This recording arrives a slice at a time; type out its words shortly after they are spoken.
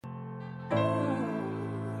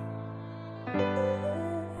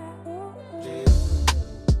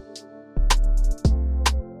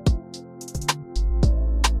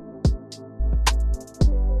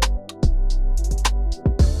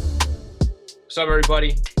What's up,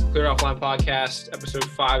 everybody? Clear Offline Podcast, episode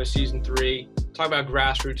 5 of season 3. Talk about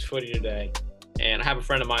grassroots footy today. And I have a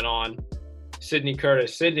friend of mine on, Sydney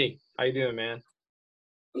Curtis. Sydney, how you doing, man?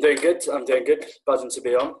 I'm doing good. Buzzing to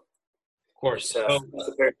be on. Of course.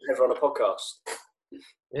 It's never on a podcast.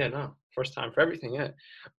 Yeah, no. First time for everything, yeah.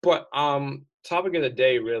 But topic of the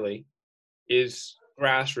day really is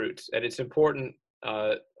grassroots. And it's important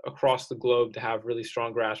across the globe to have really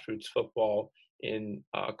strong grassroots football in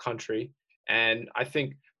a country. And I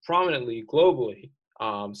think prominently globally,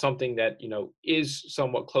 something that, is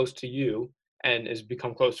somewhat close to you and has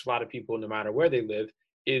become close to a lot of people no matter where they live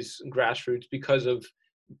is grassroots because of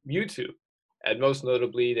YouTube. And most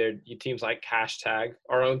notably, there are teams like Hashtag.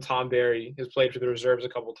 Our own Tom Berry has played for the reserves a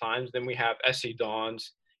couple times. Then we have SC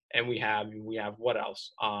Dons, and we have what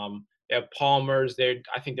else? They have Palmers.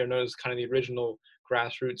 I think they're known as kind of the original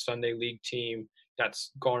grassroots Sunday League team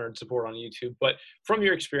that's garnered support on YouTube. But from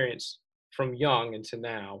your experience, from young into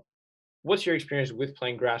now, what's your experience with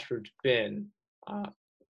playing grassroots been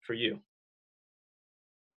for you?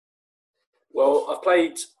 Well, I've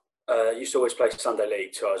played, used to always play Sunday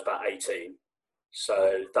League till I was about 18.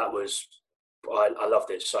 So that was, I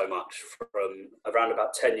loved it so much. From around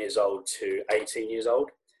about 10 years old to 18 years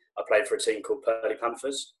old, I played for a team called Pearly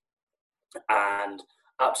Panthers and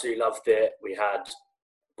absolutely loved it. We had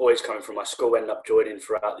boys coming from my school end up joining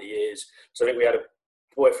throughout the years. So I think we had a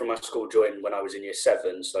boy from my school join when I was in year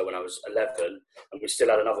 7, so when I was 11, and we still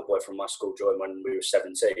had another boy from my school join when we were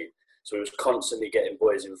 17. So we was constantly getting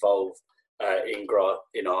boys involved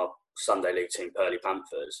in our Sunday League team, Pearly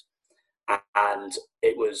Panthers. And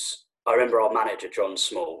it was, I remember our manager, John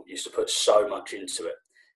Small, used to put so much into it.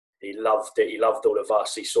 He loved it. He loved all of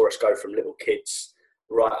us. He saw us go from little kids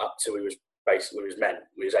right up to we was men.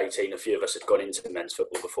 We was 18. A few of us had gone into men's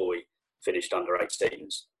football before we finished under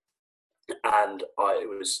 18s. And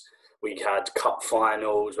we had cup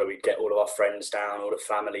finals where we'd get all of our friends down, all the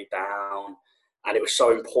family down. And it was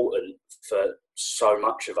so important for so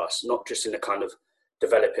much of us, not just in the kind of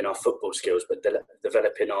developing our football skills, but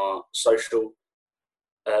developing our social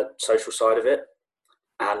side of it.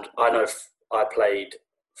 And I know I played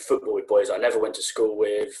football with boys I never went to school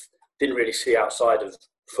with, didn't really see outside of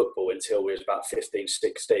football until we was about 15,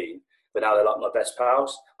 16. But now they're like my best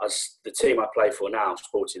pals. As the team I play for now,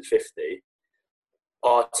 Sporting 50,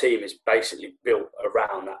 our team is basically built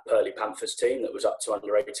around that Pearly Panthers team that was up to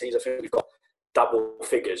under 18s. I think we've got double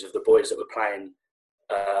figures of the boys that were playing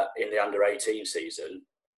in the under 18 season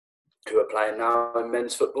who are playing now in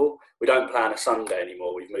men's football. We don't play on a Sunday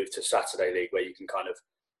anymore. We've moved to Saturday League where you can kind of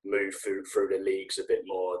move through the leagues a bit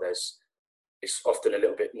more. It's often a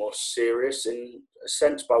little bit more serious in a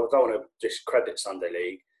sense, but I don't want to discredit Sunday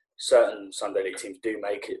League. Certain Sunday League teams do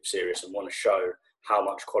make it serious and want to show how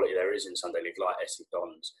much quality there is in Sunday League, like SC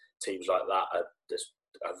Dons. Teams like that are just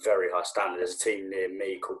a very high standard. There's a team near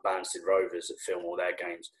me called Banstead Rovers that film all their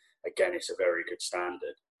games. Again, it's a very good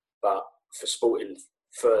standard. But for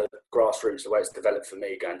grassroots, the way it's developed for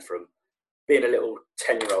me, going from being a little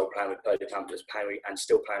 10-year-old playing with Pearly Panthers and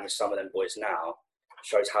still playing with some of them boys now,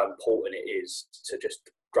 shows how important it is to just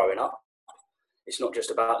growing up. It's not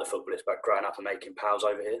just about the football, it's about growing up and making pals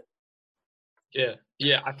over here.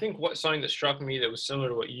 Yeah. I think something that struck me that was similar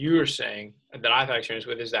to what you were saying that I've had experience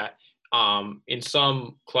with is that in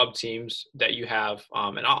some club teams that you have,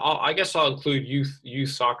 and I guess I'll include youth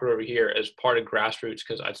soccer over here as part of grassroots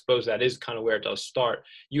because I suppose that is kind of where it does start.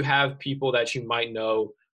 You have people that you might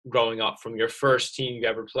know growing up from your first team you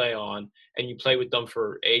ever play on, and you play with them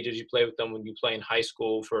for ages. You play with them when you play in high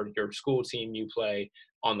school for your school team. You play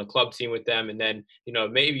on the club team with them, and then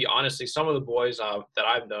maybe honestly some of the boys that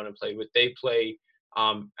I've known and played with, they play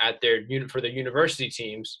at for their university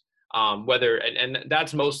teams. And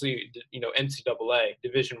that's mostly NCAA,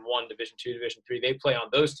 Division I, Division II, Division III. They play on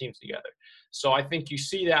those teams together. So I think you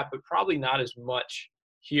see that, but probably not as much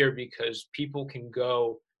here because people can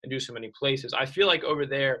go and do so many places. I feel like over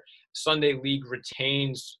there, Sunday League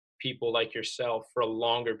retains people like yourself for a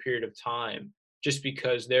longer period of time, just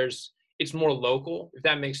because it's more local. If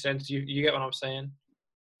that makes sense, you get what I'm saying?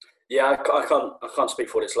 Yeah, I can't speak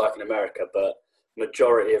for what it's like in America, but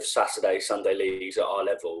majority of Sunday leagues at our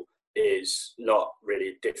level is not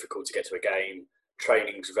really difficult to get to a game.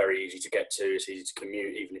 Training's very easy to get to. It's easy to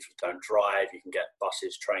commute, even if you don't drive. You can get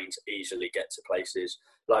buses, trains, easily get to places.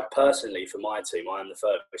 Like personally, for my team, I am the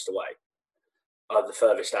furthest away. I'm the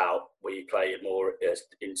furthest out. We play more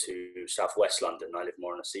into southwest London. I live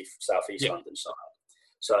more on the southeast London side.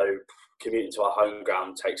 So commuting to our home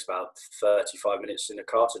ground takes about 35 minutes in the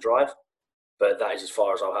car to drive, but that is as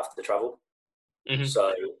far as I'll have to travel. Mm-hmm.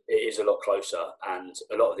 So it is a lot closer, and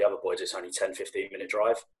a lot of the other boys, it's only 10, 15-minute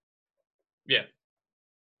drive. Yeah.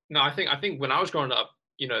 No, I think when I was growing up,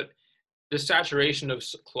 the saturation of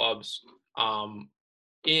clubs um,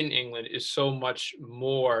 in England is so much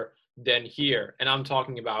more than here. And I'm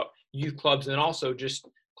talking about youth clubs and also just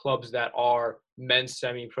clubs that are men's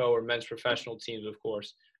semi-pro or men's professional teams, of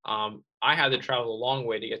course. I had to travel a long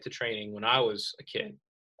way to get to training when I was a kid.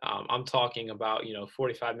 I'm talking about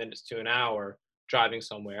 45 minutes to an hour driving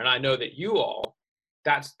somewhere, and I know that you all,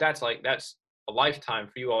 that's a lifetime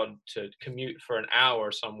for you all to commute for an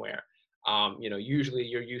hour somewhere. Usually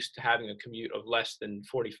you're used to having a commute of less than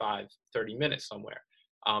 45, 30 minutes somewhere.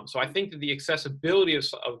 So I think that the accessibility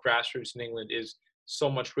of grassroots in England is so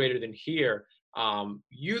much greater than here.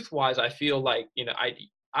 Youth-wise, I feel like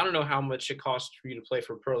I don't know how much it costs for you to play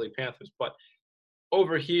for Pearly Panthers, but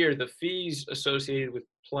over here the fees associated with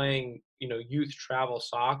playing youth travel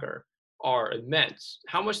soccer are immense.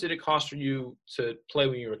 How much did it cost for you to play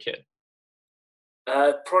when you were a kid?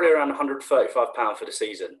 Probably around £135 for the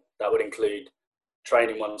season. That would include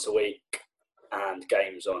training once a week and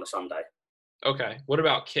games on a Sunday. Okay. What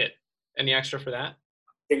about kit? Any extra for that?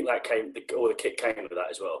 I think that all the kit came with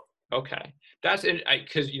that as well. Okay, that's it.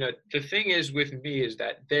 Because the thing is with me is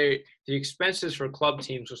that the expenses for club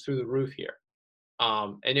teams was through the roof here,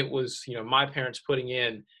 and it was my parents putting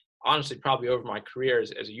in, honestly, probably over my career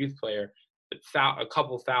as a youth player, a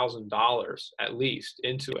couple $1,000s at least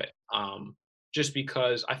into it, just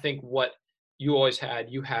because I think what you had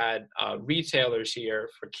retailers here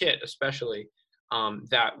for kit especially,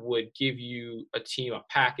 that would give you a team a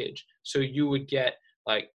package, so you would get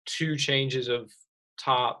like two changes of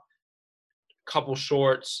top, couple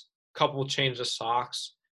shorts, couple changes of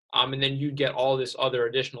socks, and then you'd get all this other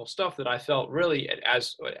additional stuff that I felt really,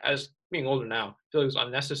 as being older now, I feel like it was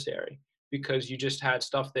unnecessary, because you just had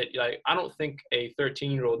stuff that, like, I don't think a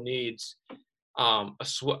 13-year-old needs a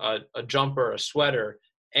jumper, a sweater,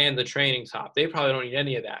 and the training top. They probably don't need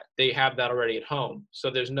any of that. They have that already at home.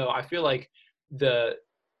 So I feel like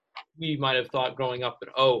we might have thought growing up that,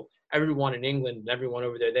 oh, everyone in England and everyone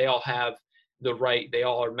over there, they all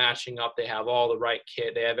are matching up. They have all the right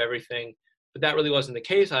kit. They have everything. But that really wasn't the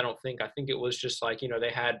case, I don't think. I think it was just like, you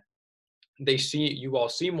all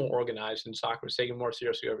seem more organized, and soccer was taken more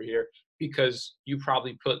seriously over here because you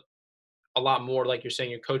probably put a lot more, like you're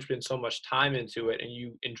saying, your coach put in so much time into it and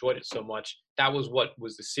you enjoyed it so much. That was what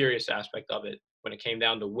was the serious aspect of it when it came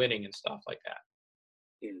down to winning and stuff like that.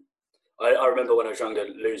 Mm. I remember when I was younger,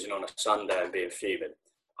 losing on a Sunday and being fuming.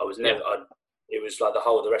 I was never. Yeah. It was like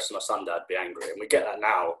the rest of my Sunday, I'd be angry, and we get that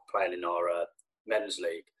now playing in our men's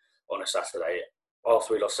league on a Saturday.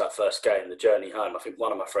 After we lost that first game, the journey home, I think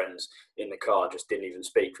one of my friends in the car just didn't even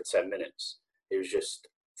speak for 10 minutes. He was just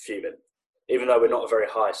fuming. Even though we're not the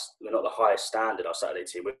highest standard, our Saturday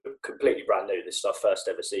team, we're completely brand new. This is our first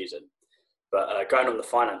ever season. But going on the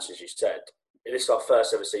finances, you said, this is our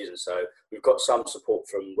first ever season, so we've got some support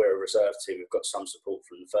we're a reserve team, we've got some support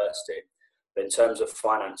from the first team. But in terms of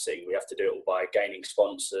financing, we have to do it all by gaining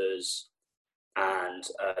sponsors, and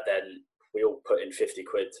then we all put in 50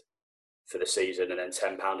 quid for the season and then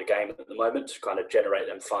 £10 a game at the moment to kind of generate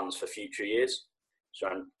them funds for future years, so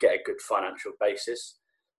and get a good financial basis.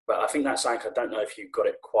 But I think that's something, I don't know if you've got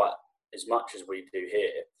it quite as much as we do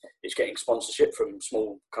here, is getting sponsorship from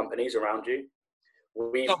small companies around you.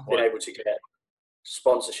 We've been able to get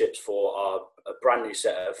sponsorships for a brand new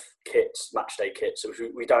set of kits, match day kits, which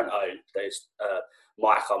we don't own. There's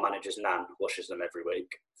Mike, our manager's nan, washes them every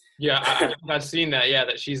week. Yeah, I've seen that. Yeah,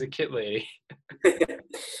 that she's a kit lady.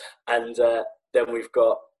 And then we've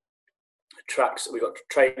got tracks. We've got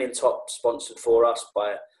training top sponsored for us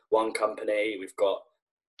by one company. We've got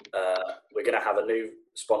we're going to have a new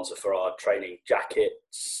sponsor for our training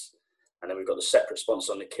jackets, and then we've got the separate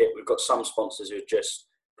sponsor on the kit. We've got some sponsors who just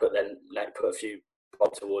put a few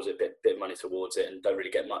bob towards it, bit of money towards it, and don't really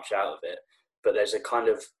get much out of it. But there's a kind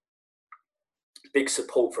of big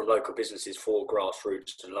support from local businesses for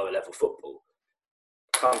grassroots and lower level football.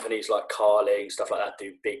 Companies like Carling, stuff like that,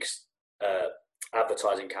 do big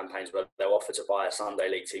advertising campaigns where they'll offer to buy a Sunday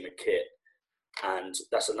League team a kit, and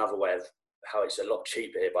that's another way of how it's a lot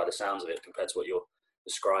cheaper here by the sounds of it compared to what you're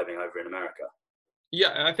describing over in America.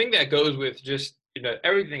 Yeah, I think that goes with just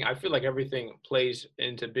everything. I feel like everything plays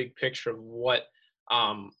into big picture of what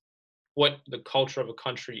the culture of a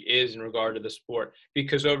country is in regard to the sport.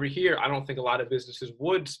 Because over here, I don't think a lot of businesses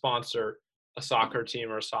would sponsor a soccer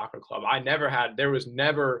team or a soccer club. There was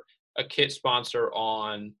never a kit sponsor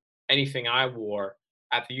on anything I wore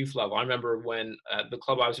at the youth level. I remember when the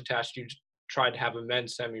club I was attached to tried to have a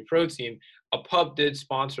men's semi-pro team, a pub did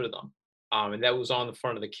sponsor them. and that was on the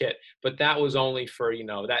front of the kit. But that was only for,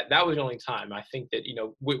 that was the only time. I think that,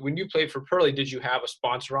 when you played for Pearly, did you have a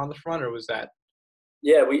sponsor on the front, or was that?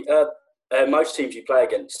 Yeah, we most teams you play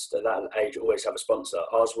against at that age always have a sponsor.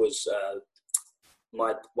 Ours was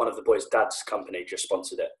one of the boys' dad's company just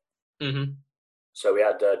sponsored it. Mm-hmm. So we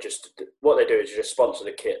had just what they do is just sponsor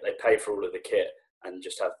the kit. They pay for all of the kit and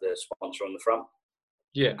just have the sponsor on the front.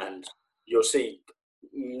 Yeah. And you'll see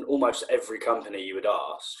almost every company you would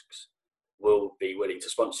ask will be willing to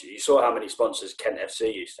sponsor you. You saw how many sponsors Kent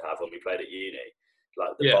FC used to have when we played at uni,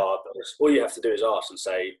 like the barbers. All you have to do is ask and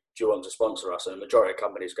say, "Do you want to sponsor us?" And the majority of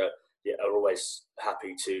companies are always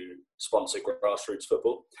happy to sponsor grassroots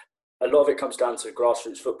football. A lot of it comes down to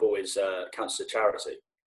grassroots football is counts as a charity.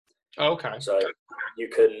 Okay. So you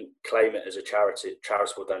can claim it as a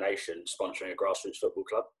charitable donation sponsoring a grassroots football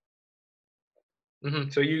club. Mm-hmm.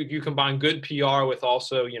 So you combine good PR with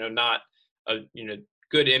also, not a,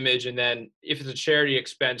 good image. And then if it's a charity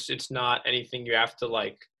expense, it's not anything you have to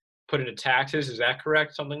like put into taxes. Is that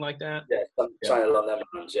correct? Something like that? Yeah, something along them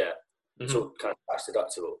lines, yeah. It's Mm-hmm. all kind of tax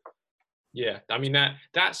deductible. Yeah, I mean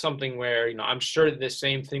that's something where I'm sure the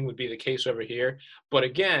same thing would be the case over here. But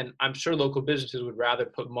again, I'm sure local businesses would rather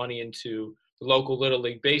put money into the local Little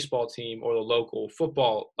League baseball team or the local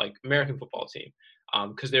football, like American football team,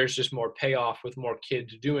 because there's just more payoff with more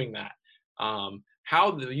kids doing that.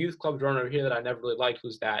 How the youth clubs run over here that I never really liked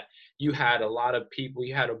was that you had a lot of people,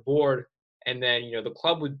 you had a board, and then the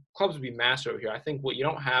clubs would be massive over here. I think what you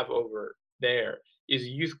don't have over there is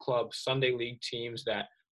youth club Sunday league teams that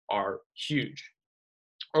are huge.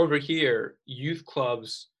 Over here, youth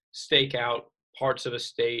clubs stake out parts of a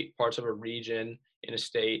state, parts of a region in a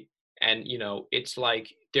state, and it's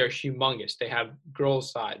like they're humongous. They have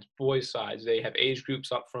girls' sides, boys' sides. They have age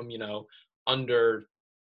groups up from under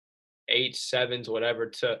 8, 7s, whatever,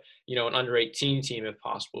 to an under 18 team if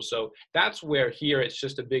possible. So that's where here it's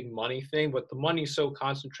just a big money thing, but the money's so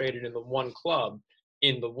concentrated in the one club,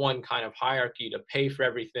 in the one kind of hierarchy to pay for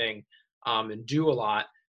everything and do a lot,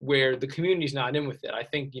 where the community's not in with it. I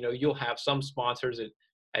think, you'll have some sponsors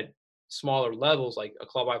at smaller levels, like a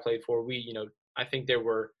club I played for. I think there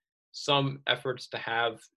were some efforts to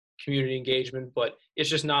have community engagement, but it's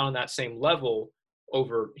just not on that same level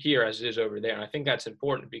over here as it is over there. And I think that's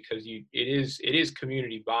important because it is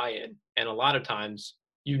community buy-in. And a lot of times,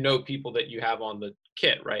 people that you have on the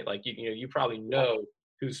kit, right? Like, you probably know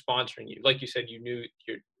who's sponsoring you. Like you said, you knew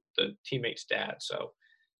the teammate's dad. So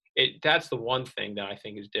that's the one thing that I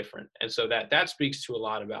think is different. And so that speaks to a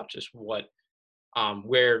lot about just what,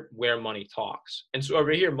 where money talks. And so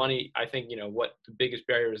over here, money, I think, what the biggest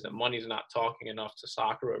barrier is that money's not talking enough to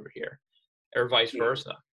soccer over here, or vice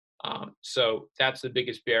versa. So that's the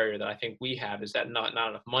biggest barrier that I think we have, is that not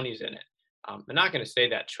enough money's in it. I'm not going to say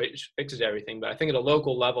that fixes everything, but I think at a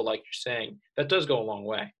local level, like you're saying, that does go a long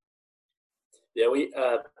way. Yeah, we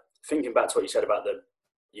thinking back to what you said about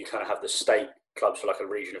you kind of have the state clubs for like a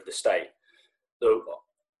region of the state.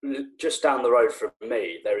 Just down the road from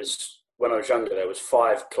me, when I was younger, there was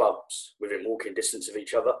 5 clubs within walking distance of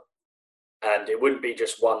each other, and it wouldn't be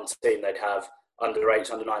just one team. They'd have under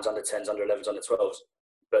 8s, under 9s, under 10s, under 11s, under 12s,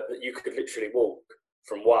 but you could literally walk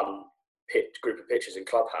from one group of pitches in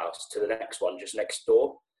clubhouse to the next one just next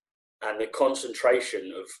door. And the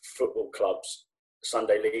concentration of football clubs,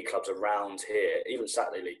 Sunday league clubs around here, even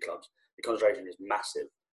Saturday league clubs, the concentration is massive.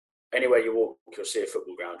 Anywhere you walk, you'll see a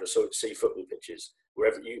football ground, you'll see football pitches.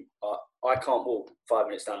 Wherever you are, I can't walk 5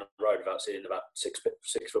 minutes down the road without seeing about six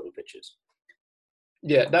football pitches.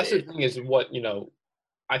 Yeah, that's the thing, is what,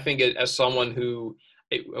 I think as someone who,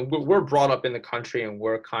 we're brought up in the country, and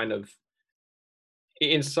we're kind of,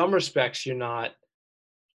 in some respects, you're not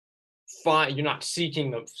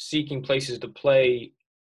seeking places to play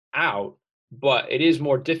out, but it is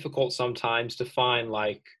more difficult sometimes to find,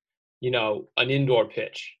 like, an indoor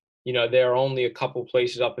pitch. There are only a couple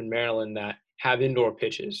places up in Maryland that have indoor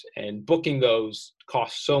pitches, and booking those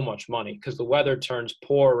costs so much money because the weather turns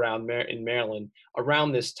poor in Maryland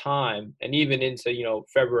around this time, and even into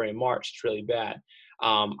February and March. It's really bad.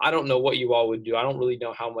 I don't know what you all would do. I don't really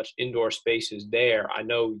know how much indoor space is there.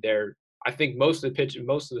 I think most of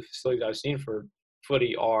the facilities I've seen for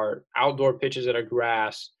footy are outdoor pitches that are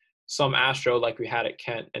grass, some astro like we had at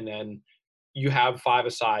Kent, and then you have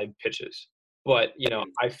 5-a-side pitches. But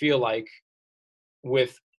I feel like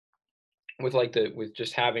with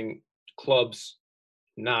just having clubs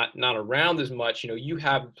not around as much, you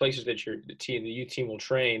have places that the youth team will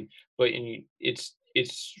train, but it's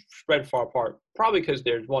spread far apart, probably because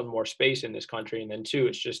there's one, more space in this country, and then 2,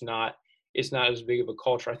 it's not as big of a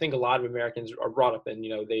culture. I think a lot of Americans are brought up in,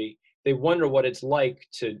 they wonder what it's like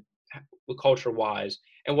to culture-wise.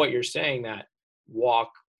 And what you're saying, that walk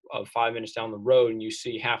of 5 minutes down the road and you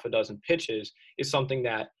see half a dozen pitches, is something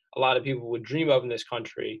that a lot of people would dream of in this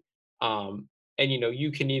country. And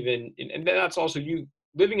you can even, and that's also you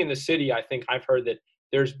living in the city. I think I've heard that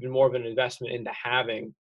there's been more of an investment into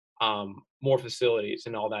having more facilities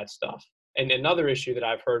and all that stuff. And another issue that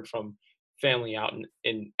I've heard from family out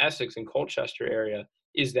in Essex and Colchester area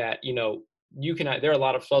is that, there are a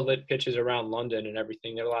lot of floodlit pitches around London and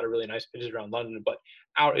everything. There are a lot of really nice pitches around London, but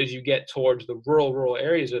out as you get towards the rural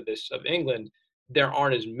areas of England, there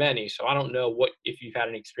aren't as many. So I don't know if you've had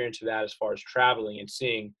any experience of that as far as traveling and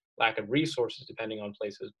seeing lack of resources depending on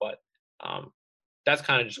places, but that's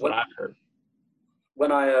kind of just what I've heard.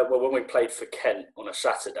 When we played for Kent on a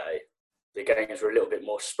Saturday, the games were a little bit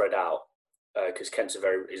more spread out because Kent's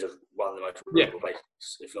one of the most rural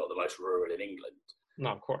places, if not the most rural in England. No,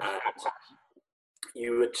 of course. And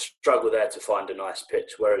you would struggle there to find a nice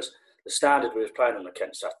pitch, whereas the standard we was playing on the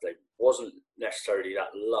Kent Saturday wasn't necessarily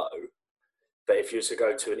that low. But if you were to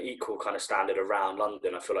go to an equal kind of standard around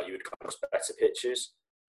London, I feel like you would come across better pitches.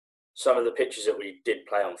 Some of the pitches that we did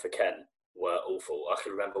play on for Kent were awful. I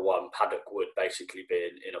can remember one, Paddock Wood, basically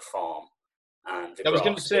being in a farm. And I was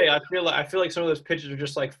going to say, I feel like some of those pitches are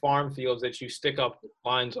just like farm fields that you stick up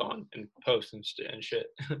lines on and post and shit.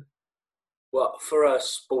 Well, for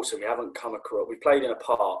us, Bolton, we haven't come across. We played in a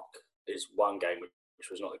park. Is one game which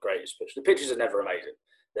was not the greatest pitch. The pitches are never amazing.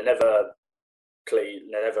 They're never clean.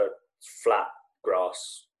 They're never flat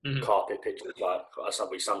grass carpet pitches like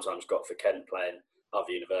we sometimes got for Kent playing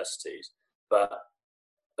other universities. But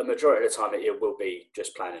a majority of the time, it will be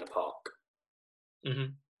just playing in a park.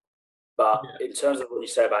 Mm-hmm. But in terms of what you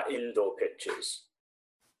say about indoor pitches,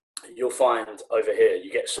 you'll find over here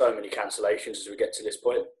you get so many cancellations as we get to this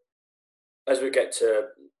point. As we get to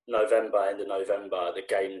November, end of November, the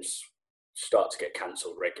games start to get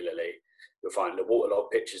cancelled regularly. You'll find the waterlogged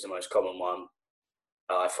pitch is the most common one.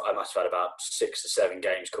 I must have had about 6 to 7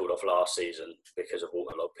 games called off last season because of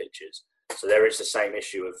waterlogged pitches. So there is the same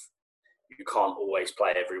issue of you can't always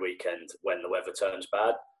play every weekend when the weather turns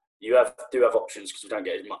bad. You do have options because we don't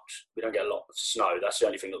get a lot of snow. That's the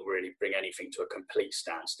only thing that will really bring anything to a complete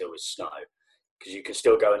standstill is snow. Because you can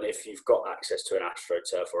still go, and if you've got access to an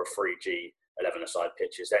AstroTurf or a 3G 11-a-side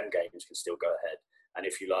pitches, then games can still go ahead. And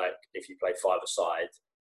if you play 5-a-side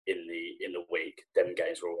in the week, then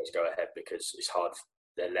games will always go ahead because it's hard.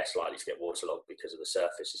 They're less likely to get waterlogged because of the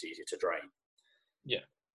surface. It's easier to drain. Yeah.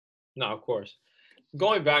 No, of course.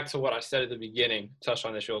 Going back to what I said at the beginning, touch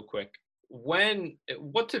on this real quick.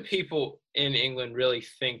 What do people in England really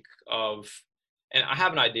think of? And I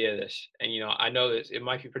have an idea of this, and I know that it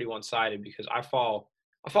might be pretty one-sided because I follow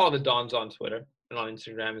the Dons on Twitter and on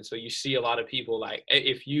Instagram, and so you see a lot of people like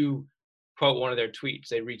if you quote one of their tweets,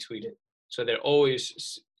 they retweet it. So they're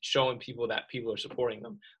always showing people that people are supporting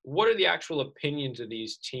them. What are the actual opinions of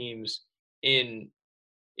these teams in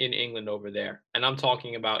England over there? And I'm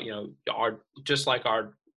talking about just like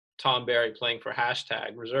our Tom Barry playing for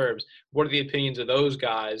 #reserves. What are the opinions of those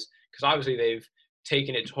guys? Because obviously they've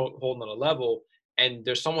taken it to whole another level. And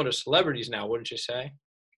they're somewhat of celebrities now, wouldn't you say?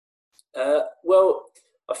 Well,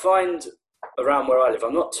 I find around where I live,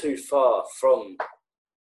 I'm not too far from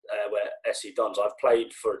where SE Dons. I've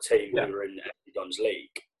played for a team who were in SE Dons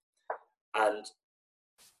League. And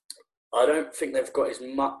I don't think they've got as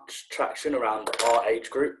much traction around our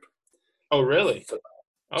age group. Oh, really?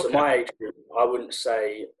 So my age group, I wouldn't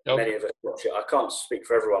say many of us watch it. I can't speak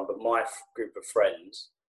for everyone, but my group of friends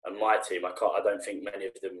and my team, I don't think many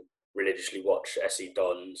of them religiously watch SE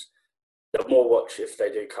Dons. They'll more watch, if they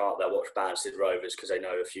do can't, they'll watch Banstead Rovers because they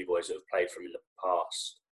know a few boys that have played from in the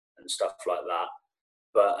past and stuff like that.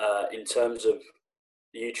 But in terms of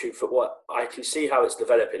YouTube football, I can see how it's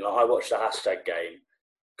developing. Like I watched the hashtag game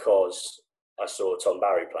because I saw Tom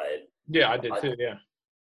Barry playing. Yeah, I did too, yeah.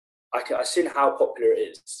 I've seen how popular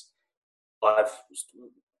it is.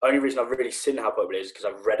 Only reason I've really seen how popular it is because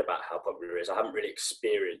I've read about how popular it is. I haven't really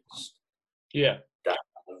experienced that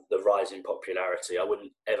the rise in popularity. I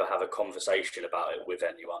wouldn't ever have a conversation about it with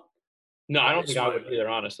anyone. No, I don't think I would either,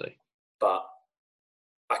 honestly. But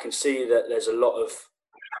I can see that there's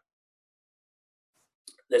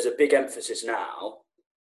a big emphasis now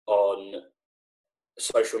on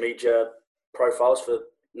social media profiles for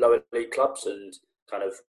lower league clubs, and kind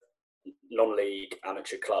of non-league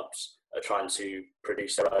amateur clubs are trying to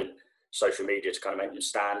produce their own social media to kind of make them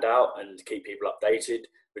stand out and keep people updated.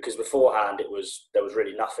 Because beforehand there was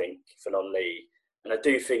really nothing for non-league, and I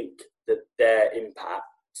do think that their impact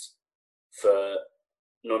for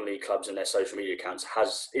non-league clubs and their social media accounts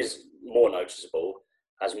is more noticeable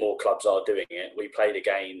as more clubs are doing it. We played a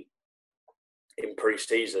game in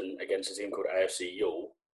pre-season against a team called AFC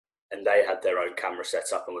Yule, and they had their own camera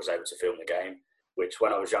set up and was able to film the game, which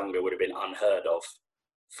when I was younger would have been unheard of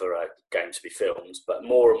for a game to be filmed. But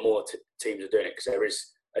more and more teams are doing it because there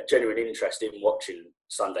is a genuine interest in watching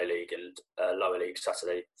Sunday League and lower league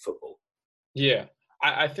Saturday football. Yeah.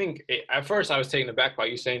 I think at first I was taken aback by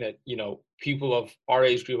you saying that, people of our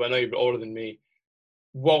age group, I know you're older than me,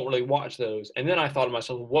 won't really watch those. And then I thought to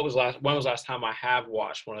myself, when was last time I have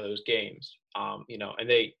watched one of those games? And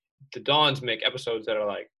the Dons make episodes that are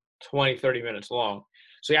like 20, 30 minutes long.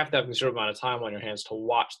 So you have to have a considerable amount of time on your hands to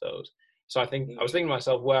watch those. So I was thinking to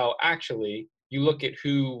myself, well, actually, you look at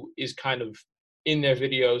who is kind of in their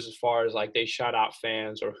videos as far as like they shout out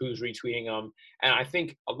fans or who's retweeting them. And I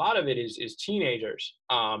think a lot of it is teenagers.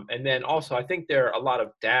 And then also I think there are a lot of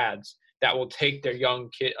dads that will take their young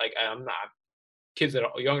kid, like I'm not kids that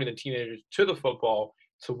are younger than teenagers, to the football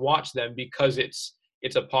to watch them because it's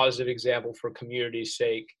a positive example for community's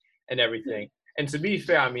sake and everything. And to be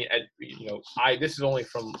fair, I mean, this is only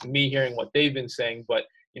from me hearing what they've been saying, but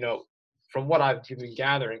from what I've been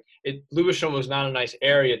gathering, Lewisham was not a nice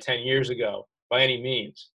area 10 years ago by any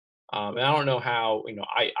means. And I don't know how,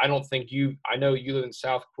 I don't think I know you live in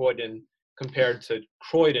South Croydon compared to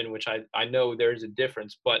Croydon, which I know there's a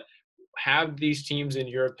difference, but have these teams, in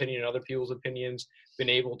your opinion and other people's opinions, been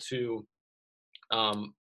able to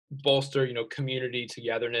bolster, community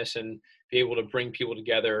togetherness and be able to bring people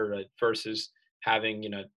together versus having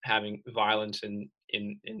violence in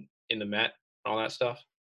the Met and all that stuff?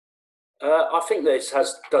 I think this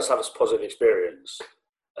does have a positive experience,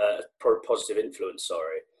 positive influence.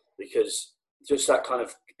 Sorry, because just that kind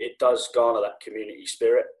of it does garner that community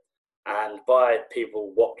spirit, and by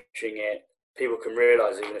people watching it, people can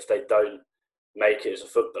realise even if they don't make it as a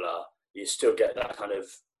footballer, you still get that kind of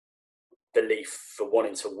belief for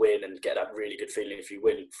wanting to win and get that really good feeling if you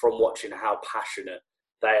win from watching how passionate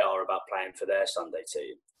they are about playing for their Sunday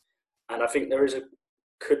team. And I think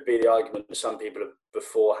could be the argument that some people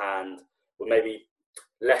beforehand were maybe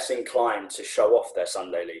less inclined to show off their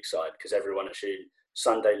Sunday League side because everyone assumed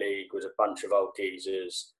Sunday League was a bunch of old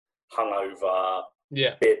geezers, hungover,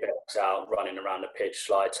 beer belts out, running around the pitch,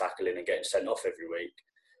 slide tackling and getting sent off every week.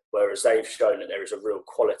 Whereas they've shown that there is a real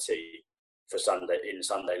quality for Sunday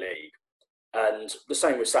League. And the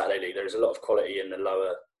same with Saturday League. There is a lot of quality in the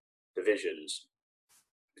lower divisions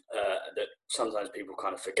that sometimes people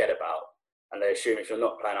kind of forget about. And they assume if you're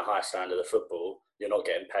not playing a high standard of football, you're not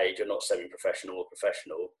getting paid, you're not semi-professional or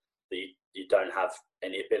professional, that you don't have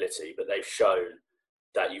any ability. But they've shown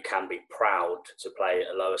that you can be proud to play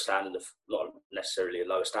at a lower standard, not necessarily a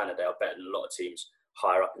lower standard. They are better than a lot of teams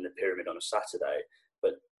higher up in the pyramid on a Saturday.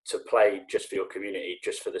 But to play just for your community,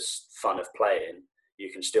 just for the fun of playing,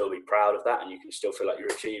 you can still be proud of that and you can still feel like you're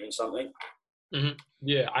achieving something. Mm-hmm.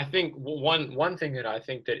 Yeah, I think one thing that I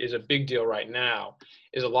think that is a big deal right now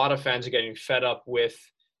is a lot of fans are getting fed up with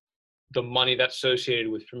the money that's associated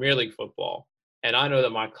with Premier League football. And I know that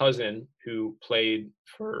my cousin, who played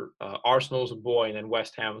for Arsenal as a boy and then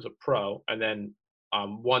West Ham as a pro, and then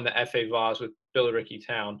won the FA Vase with Billericay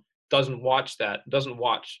Town, doesn't watch the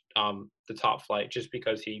top flight just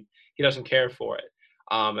because he doesn't care for it.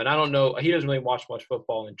 And I don't know, he doesn't really watch much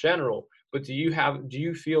football in general, but do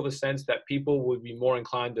you feel the sense that people would be more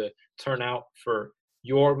inclined to turn out for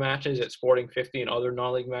your matches at Sporting 50 and other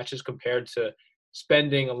non-league matches compared to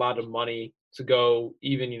spending a lot of money to go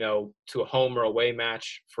even, to a home or away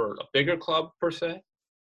match for a bigger club per se?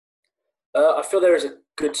 I feel there is a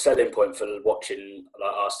good selling point for watching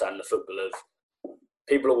like our stand the football of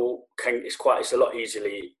people it's a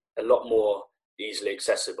lot more easily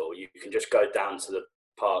accessible. You can just go down to the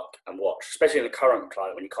park and watch, especially in the current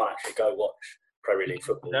climate when you can't actually go watch Premier League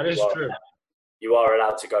football. That is true. You are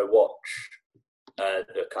allowed to go watch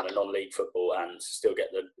the kind of non-league football and still get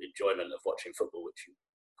the enjoyment of watching football, which you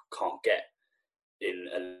can't get in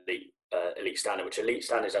elite standard, which elite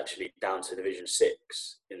standard is actually down to Division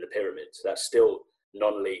 6 in the pyramid. So that's still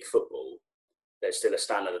non-league football. There's still a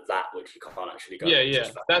standard of that which you can't actually go. Yeah.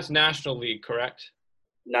 That's National League, correct?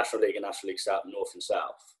 National League and National League South, North and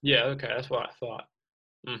South. Yeah, okay, that's what I thought.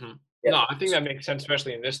 Mm-hmm. Yeah. No, I think that makes sense,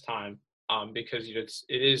 especially in this time, because it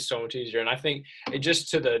is so much easier. And I think it just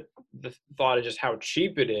to the thought of just how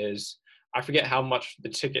cheap it is. I forget how much the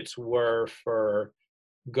tickets were for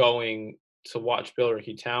going to watch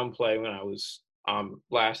Billericay Town play when I was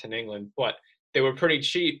last in England, but they were pretty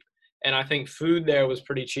cheap, and I think food there was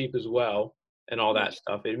pretty cheap as well, and all that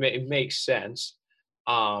stuff. It makes sense.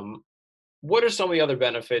 What are some of the other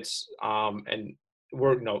benefits? And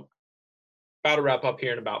we're about to wrap up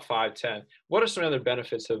here in about 5-10. What are some other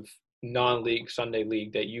benefits of non-league Sunday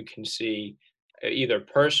League that you can see either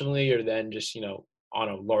personally or then just, on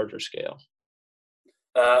a larger scale?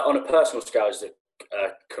 On a personal scale, is the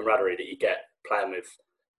camaraderie that you get playing with.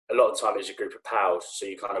 A lot of the time, it's a group of pals, so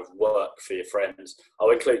you kind of work for your friends. I'll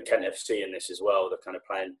include Kent FC in this as well. They're kind of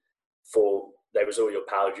playing for. There was all your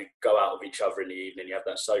pals. You go out with each other in the evening. You have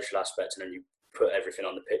that social aspect, and then you put everything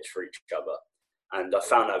on the pitch for each other. And I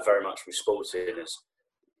found that very much with sporting. Is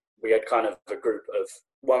we had kind of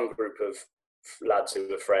one group of lads who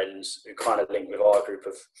were friends who kind of linked with our group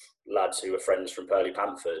of lads who were friends from Purley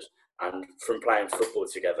Panthers. And from playing football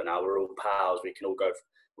together now, we're all pals. We can't all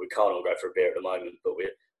go for a beer at the moment, but we're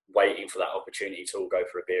waiting for that opportunity to all go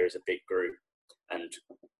for a beer as a big group. And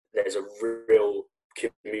there's a real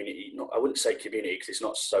community, I wouldn't say community because it's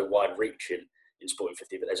not so wide reaching in Sporting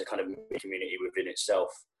 50, but there's a kind of community within itself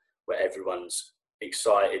where everyone's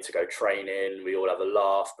excited to go training. We all have a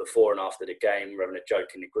laugh before and after the game. We're having a joke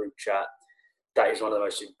in the group chat. That is one of the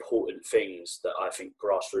most important things that I think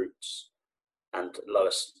grassroots and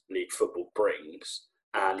lowest league football brings.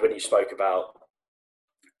 And when you spoke about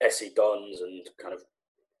SE Dons and kind of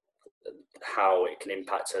how it can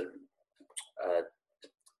impact a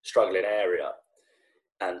struggling area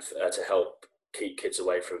and to help keep kids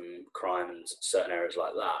away from crime and certain areas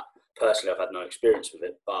like that, personally I've had no experience with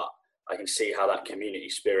it, but I can see how that community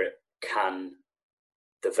spirit can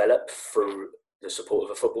develop through the support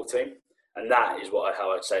of a football team. And that is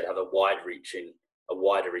how I'd say have a wider reaching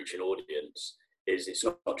audience. Is it's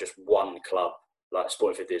not just one club, like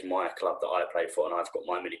Sporting 50 is my club that I play for and I've got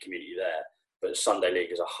my mini community there, but the Sunday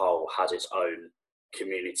League as a whole has its own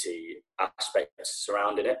community aspects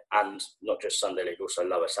surrounding it, and not just Sunday League, also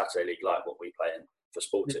lower Saturday League like what we play in for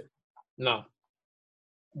Sporting. No.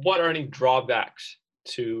 What are any drawbacks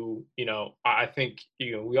to, I think,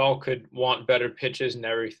 we all could want better pitches and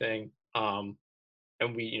everything, and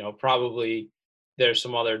we, probably there's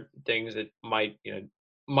some other things that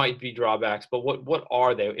might be drawbacks, but what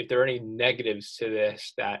are they? If there are any negatives to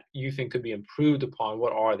this that you think could be improved upon,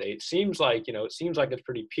 what are they? It seems like it's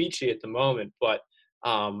pretty peachy at the moment, but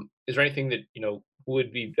is there anything that,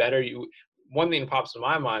 would be better? One thing that pops in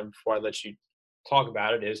my mind before I let you talk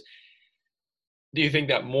about it is, do you think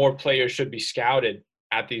that more players should be scouted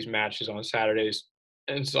at these matches on Saturdays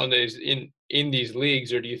and Sundays in these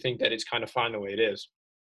leagues, or do you think that it's kind of fine the way it is?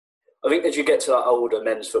 I think as you get to that older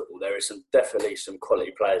men's football, there is definitely some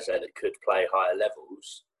quality players there that could play higher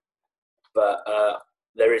levels. But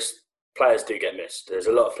players do get missed. There's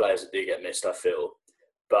a lot of players that do get missed, I feel.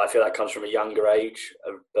 But I feel that comes from a younger age.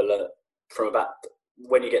 From about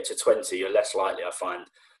when you get to 20, you're less likely, I find,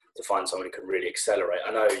 to find someone who can really accelerate.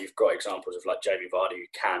 I know you've got examples of like Jamie Vardy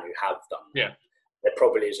who have done that. Yeah. There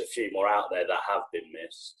probably is a few more out there that have been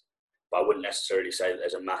missed. But I wouldn't necessarily say that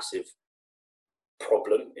there's a massive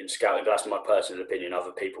problem in scouting. But that's my personal opinion.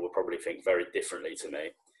 Other people will probably think very differently to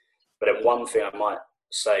me. But then one thing I might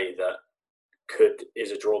say that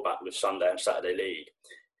is a drawback with Sunday and Saturday League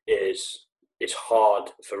is it's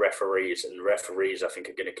hard for referees, and referees I think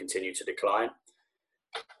are going to continue to decline.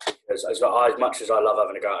 Because as much as I love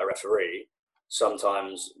having a go at a referee,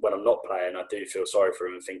 sometimes when I'm not playing, I do feel sorry for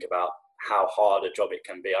him and think about how hard a job it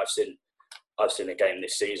can be. I've seen a game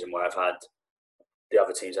this season where I've had the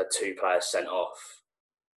other teams had two players sent off.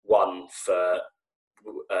 One for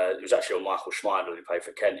it was actually on Michael Schmeidel who played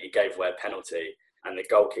for Kent. He gave away a penalty, and the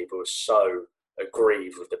goalkeeper was so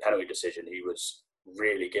aggrieved with the penalty decision, he was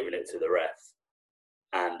really giving it to the ref,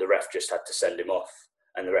 and the ref just had to send him off.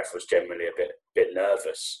 And the ref was generally a bit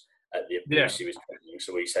nervous at the abuse he was getting.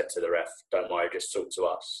 So we said to the ref, "Don't worry, just talk to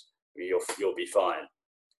us. You'll be fine."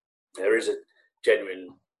 There is a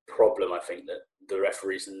genuine problem, I think, that the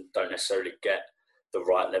referees don't necessarily get the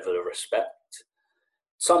right level of respect.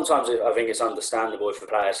 Sometimes I think it's understandable if the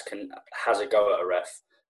players has a go at a ref.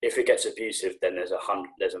 If it gets abusive, then there's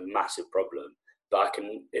a massive problem. But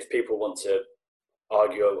if people want to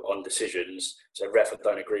argue on decisions, so ref, I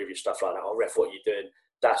don't agree with you, stuff like that. Oh, ref, what are you doing?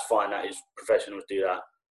 That's fine. That is, professionals do that.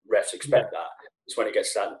 Refs expect that. It's when it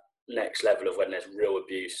gets to that next level of when there's real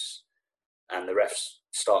abuse and the refs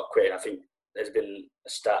start quitting. I think there's been a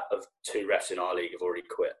stat of 2 refs in our league have already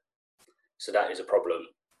quit. So that is a problem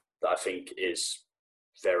that I think is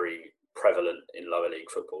very prevalent in lower league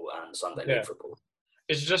football and Sunday league football.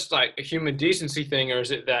 It's just like a human decency thing, or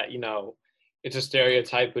is it that, it's a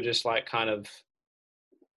stereotype of just like kind of,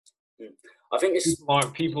 I think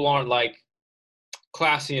people aren't like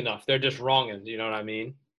classy enough. They're just wronging. You know what I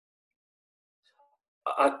mean?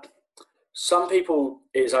 Some people,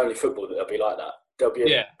 it's only football that they'll be like that. They'll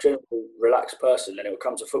be a generally relaxed person, then it will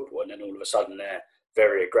come to football, and then all of a sudden they're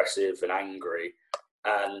very aggressive and angry.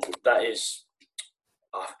 And that is,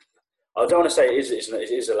 I don't want to say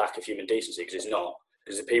it is a lack of human decency, because it's not.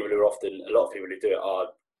 Because a lot of people who do it are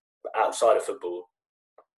outside of football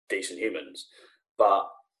decent humans, but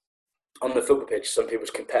on the football pitch, some people's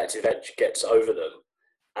competitive edge gets over them,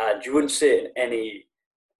 and you wouldn't see it in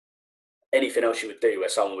anything else you would do where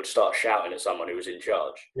someone would start shouting at someone who was in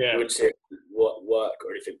charge. Yeah. You wouldn't see it work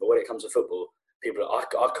or anything. But when it comes to football,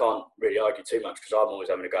 I can't really argue too much, because I'm always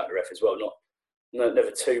having to go at the ref as well.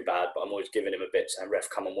 Never too bad, but I'm always giving him a bit, saying, "Ref,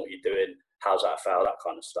 come on, what are you doing? How's that a foul?" That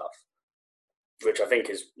kind of stuff, which I think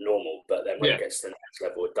is normal. But then when it gets to the next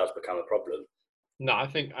level, it does become a problem. No, I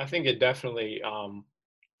think it definitely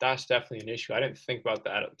that's definitely an issue. I didn't think about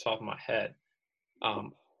that at the top of my head.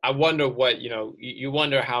 I wonder what, you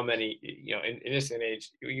wonder how many, in this day and age,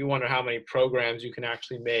 you wonder how many programs you can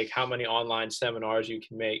actually make, how many online seminars you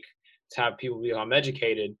can make to have people become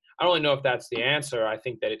educated. I don't really know if that's the answer. I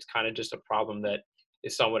think that it's kind of just a problem that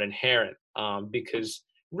is somewhat inherent, because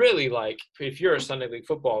really, like, if you're a Sunday League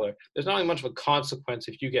footballer, there's not really much of a consequence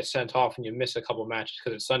if you get sent off and you miss a couple of matches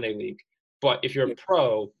because it's Sunday League. But if you're a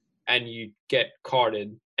pro and you get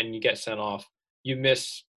carded and you get sent off, you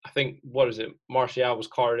miss, I think, what is it? Martial was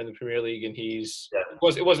carded in the Premier League, and it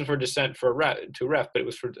wasn't for dissent to a ref, but it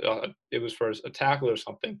was for a tackle or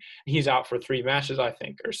something. He's out for 3 matches, I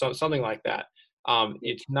think, or something like that.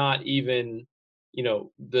 It's not even,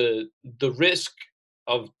 the risk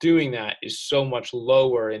of doing that is so much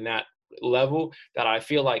lower in that level that I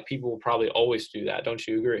feel like people will probably always do that. Don't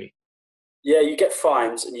you agree? Yeah, you get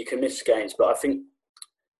fines and you can miss games, but I think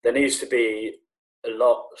there needs to be a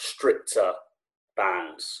lot stricter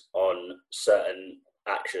bans on certain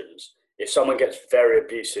actions. If someone gets very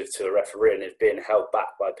abusive to a referee and is being held back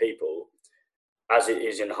by people, as it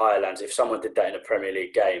is in the higher lands, if someone did that in a Premier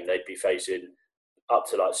League game, they'd be facing up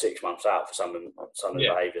to like 6 months out for some of the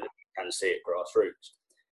behaviour that you can see at Grassroots.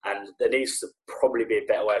 And there needs to probably be a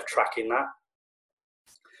better way of tracking that,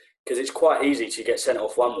 because it's quite easy to get sent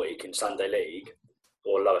off one week in Sunday League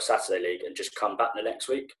or Lower Saturday League and just come back the next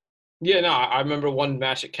week. Yeah, no, I remember one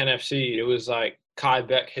match at Ken FC. It was like Kai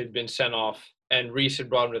Beck had been sent off, and Reese had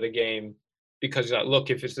brought him to the game because he's like, look,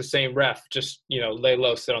 if it's the same ref, just, lay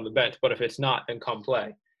low, sit on the bench. But if it's not, then come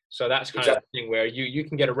play. So that's kind of the thing where you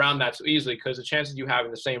can get around that so easily, because the chances you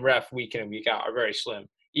having the same ref week in and week out are very slim.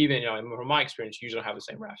 Even, from my experience, you usually don't have the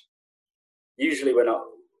same ref. Usually when I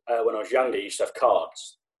was younger, you used to have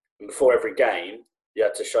cards. And before every game, you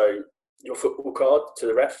had to show your football card to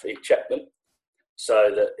the ref. He'd check them,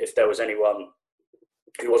 so that if there was anyone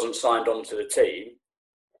who wasn't signed on to the team,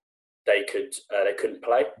 they couldn't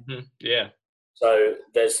play. Mm-hmm. Yeah. So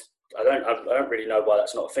I don't really know why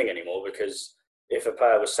that's not a thing anymore, because if a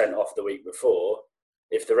player was sent off the week before,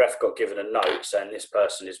 if the ref got given a note saying this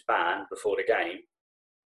person is banned before the game,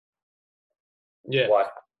 why?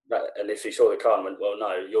 And if he saw the card and went, well,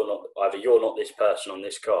 no, you're not this person on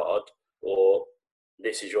this card, or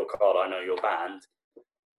this is your card, I know you're banned,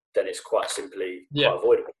 then it's quite simply quite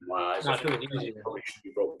avoidable in my eyes. No, I think it's easy. Probably should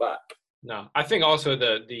be brought back. No, I think also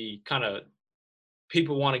the kind of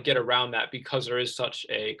people want to get around that because there is such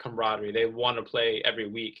a camaraderie. They want to play every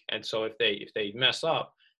week, and so if they mess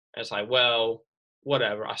up, it's like, well,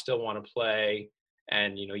 whatever, I still want to play,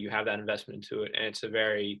 and you have that investment into it, and it's a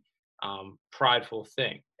very prideful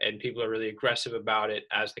thing, and people are really aggressive about it,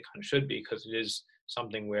 as they kind of should be, because it is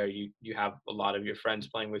something where you have a lot of your friends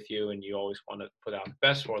playing with you, and you always want to put out the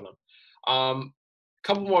best for them.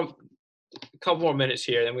 Couple more minutes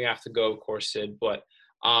here, then we have to go, of course, Sid. But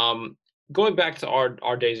going back to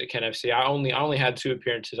our days at Ken FC, I only had 2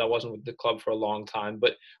 appearances. I wasn't with the club for a long time.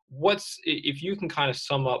 But if you can kind of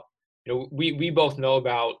sum up, we both know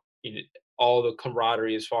about all the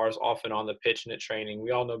camaraderie as far as off and on the pitch and at training. We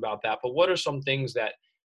all know about that. But what are some things that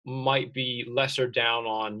might be lesser down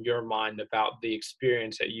on your mind about the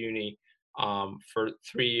experience at uni for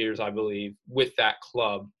 3 years, I believe, with that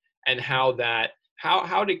club, and how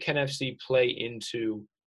did Ken FC play into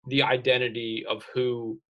the identity of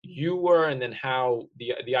who you were, and then how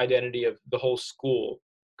the identity of the whole school?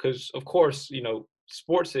 Because, of course,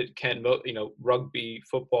 sports at Ken, rugby,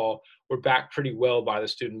 football, were backed pretty well by the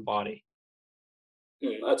student body.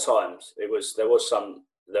 At times,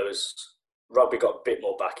 rugby got a bit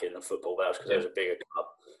more backing than football, but that was because it was a bigger club.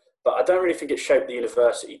 But I don't really think it shaped the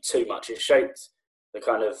university too much. It shaped the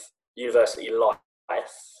kind of university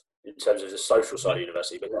life in terms of the social side of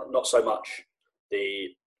university, but not so much the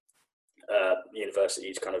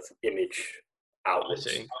university's kind of image outwards.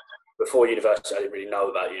 Before university, I didn't really know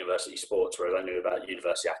about university sports, whereas I knew about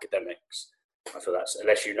university academics. I feel that's,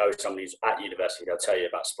 unless you know somebody who's at university, they'll tell you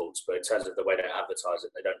about sports. But in terms of the way they advertise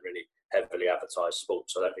it, they don't really heavily advertise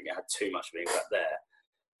sports. So I don't think it had too much of an impact there.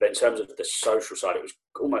 But in terms of the social side, it was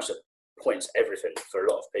almost a points everything for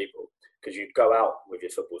a lot of people, because you'd go out with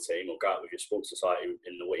your football team or go out with your sports society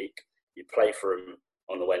in the week, you play for them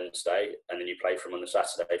on the Wednesday, and then you play for them on the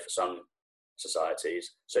Saturday for some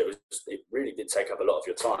societies. So it really did take up a lot of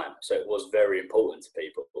your time. So it was very important to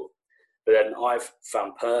people. But then I've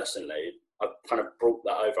found personally, I've kind of brought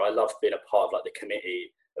that over. I love being a part of like the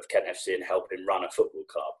committee of Kent FC and helping run a football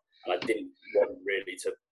club. And I didn't want really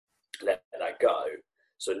to let that go.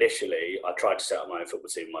 So initially I tried to set up my own football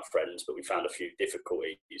team with my friends, but we found a few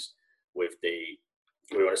difficulties with we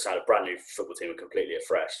wanted to set a brand new football team and completely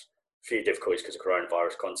afresh. A few difficulties because of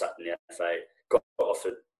coronavirus, contacting the FA, got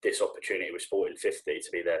offered this opportunity with Sporting 50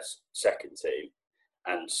 to be their second team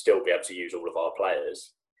and still be able to use all of our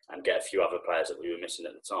players and get a few other players that we were missing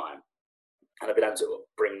at the time. And I've been able to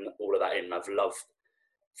bring all of that in. I've loved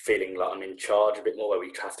feeling like I'm in charge a bit more, where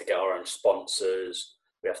we have to get our own sponsors,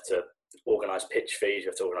 we have to organise pitch fees, we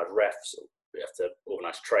have to organise refs, we have to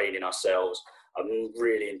organise training ourselves. I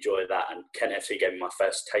really enjoy that, and Kent FC gave me my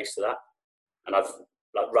first taste of that. And I've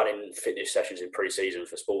like running fitness sessions in pre-season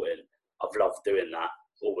for Sporting. I've loved doing that,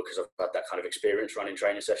 all because I've had that kind of experience running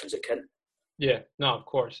training sessions at Kent. Yeah, no, of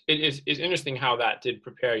course. It's interesting how that did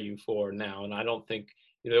prepare you for now, and I don't think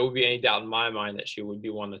there would be any doubt in my mind that she would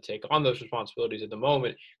be one to take on those responsibilities at the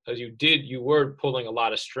moment, because you were pulling a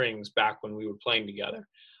lot of strings back when we were playing together.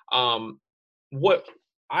 What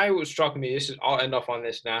struck me, I'll end off on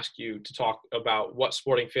this and ask you to talk about what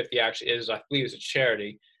Sporting 50 actually is. I believe it's a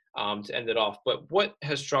charity, to end it off. But what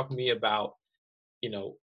has struck me about,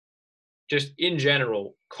 just in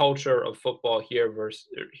general, culture of football here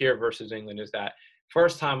versus England is that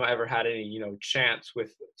first time I ever had any, chance with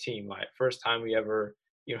a team, like first time we ever,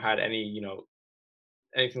 had any,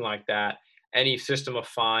 anything like that, any system of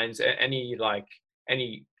fines, any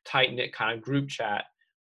tight-knit kind of group chat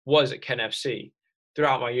was at Kent FC.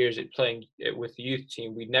 Throughout my years at playing with the youth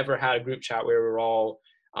team, we never had a group chat where we were all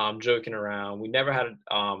joking around. We never had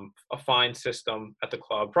a fine system at the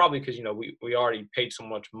club, probably because, we already paid so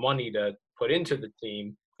much money to put into the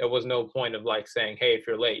team. There was no point of like saying, hey, if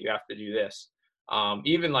you're late, you have to do this.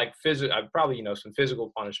 Even like probably, some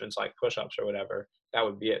physical punishments like push-ups or whatever, that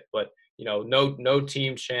would be it. But, no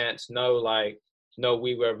team chants, no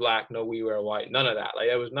we wear black, no we wear white, none of that. Like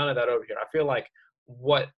there was none of that over here. I feel like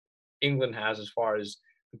what England has as far as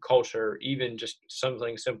the culture, even just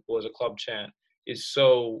something simple as a club chant, is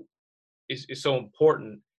so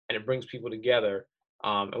important, and it brings people together.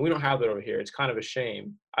 And we don't have that over here. It's kind of a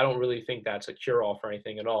shame. I don't really think that's a cure-all for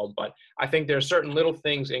anything at all, but I think there are certain little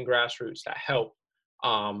things in Grassroots that help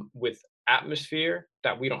with atmosphere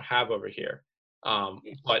that we don't have over here.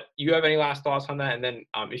 But you have any last thoughts on that? And then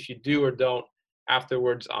if you do or don't,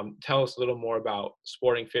 afterwards, tell us a little more about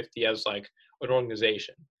Sporting 50 as like an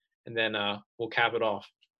organization, and then we'll cap it off.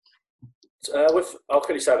 I'll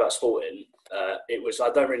quickly say about Sporting. I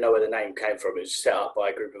don't really know where the name came from. It was set up by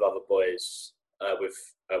a group of other boys with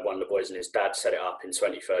one of the boys and his dad set it up in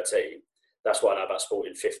 2013. That's what I know about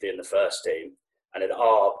Sporting 50 in the first team. And then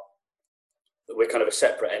we're kind of a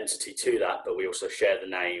separate entity to that, but we also share the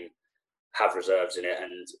name, have reserves in it,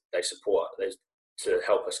 and they support to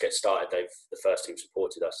help us get started. The first team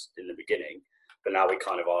supported us in the beginning, but now we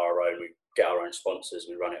kind of are our own. We get our own sponsors.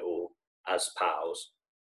 We run it all as pals.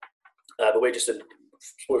 But we're just a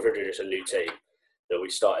new team that we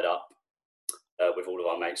started up with all of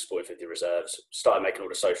our mates, Sporting 50 Reserves. Started making all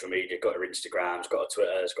the social media, got our Instagrams, got our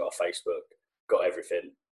Twitters, got our Facebook, got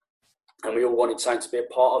everything. And we all wanted something to be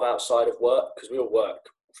a part of outside of work, because we all work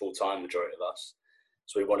full-time, majority of us.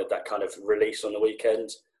 So we wanted that kind of release on the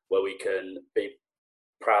weekends where we can be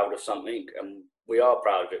proud of something, and we are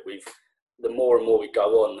proud of it. The more and more we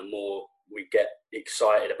go on, the more we get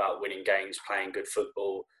excited about winning games, playing good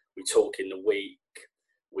football. We talk in the week.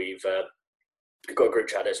 We've got a group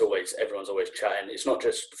chat. Everyone's always chatting. It's not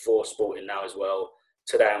just for Sporting now as well.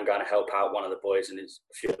 Today I'm going to help out one of the boys and a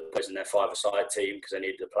few of the boys in their five-a-side team because they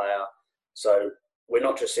needed a player. So we're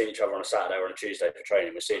not just seeing each other on a Saturday or on a Tuesday for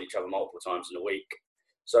training. We're seeing each other multiple times in the week.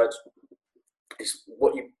 So it's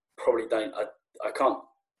what you probably don't. I can't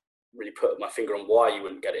really put my finger on why you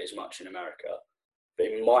wouldn't get it as much in America, but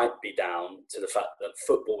it might be down to the fact that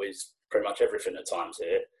football is pretty much everything at times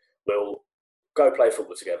here. We'll go play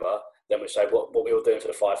football together, then we'll say what we were doing for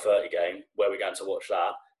the 5:30 game, where we're going to watch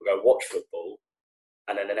that. We'll go watch football,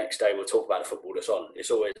 and then the next day we'll talk about the football that's on.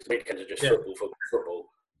 It's always weekends are just football.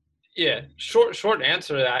 Yeah, short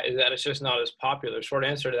answer to that is that it's just not as popular. Short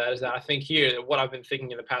answer to that is that I think here, what I've been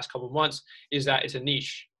thinking in the past couple of months is that it's a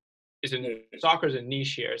niche. Soccer's a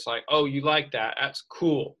niche here. It's like, oh, you like that? That's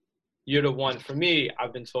cool. You're the one. For me,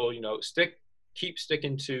 I've been told, keep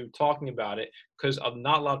sticking to talking about it, because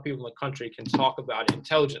not a lot of people in the country can talk about it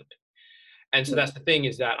intelligently. And so that's the thing,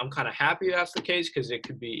 is that I'm kind of happy that's the case, because it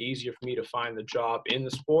could be easier for me to find the job in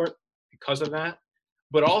the sport because of that.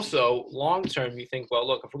 But also, long term, you think, well,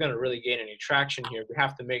 look, if we're going to really gain any traction here, we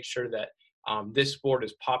have to make sure that this sport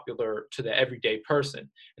is popular to the everyday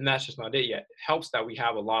person. And that's just not it yet. It helps that we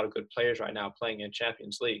have a lot of good players right now playing in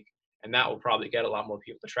Champions League, and that will probably get a lot more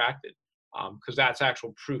people attracted, because that's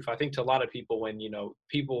actual proof. I think to a lot of people, when,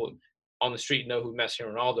 people on the street know who Messi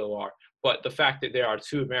and Ronaldo are, but the fact that there are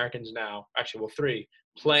 2 Americans now, actually, well, 3,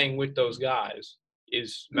 playing with those guys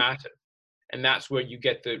is massive. And that's where you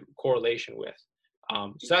get the correlation with.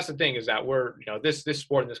 So that's the thing, is that we're, this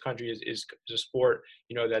sport in this country is a sport,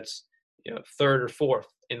 that's, 3rd or 4th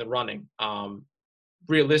in the running.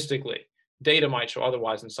 Realistically, data might show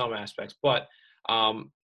otherwise in some aspects, but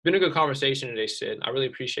been a good conversation today, Sid. I really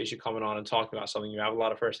appreciate you coming on and talking about something you have a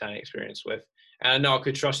lot of firsthand experience with. And I know I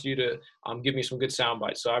could trust you to give me some good sound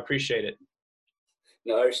bites, so I appreciate it.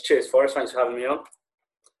 No, cheers, Forrest. Thanks for having me on. Of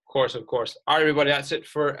course. All right, everybody, that's it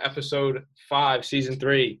for episode 5, season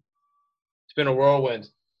 3. It's been a whirlwind.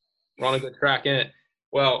 We're on a good track in it.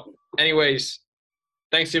 Well, anyways,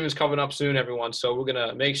 Thanksgiving's coming up soon, everyone, so we're going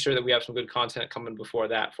to make sure that we have some good content coming before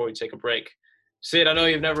we take a break. Sid, I know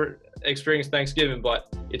you've never experienced Thanksgiving,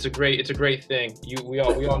 but it's a great thing. We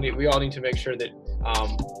all need to make sure that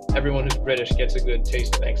everyone who's British gets a good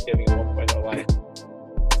taste of Thanksgiving at one point in their life.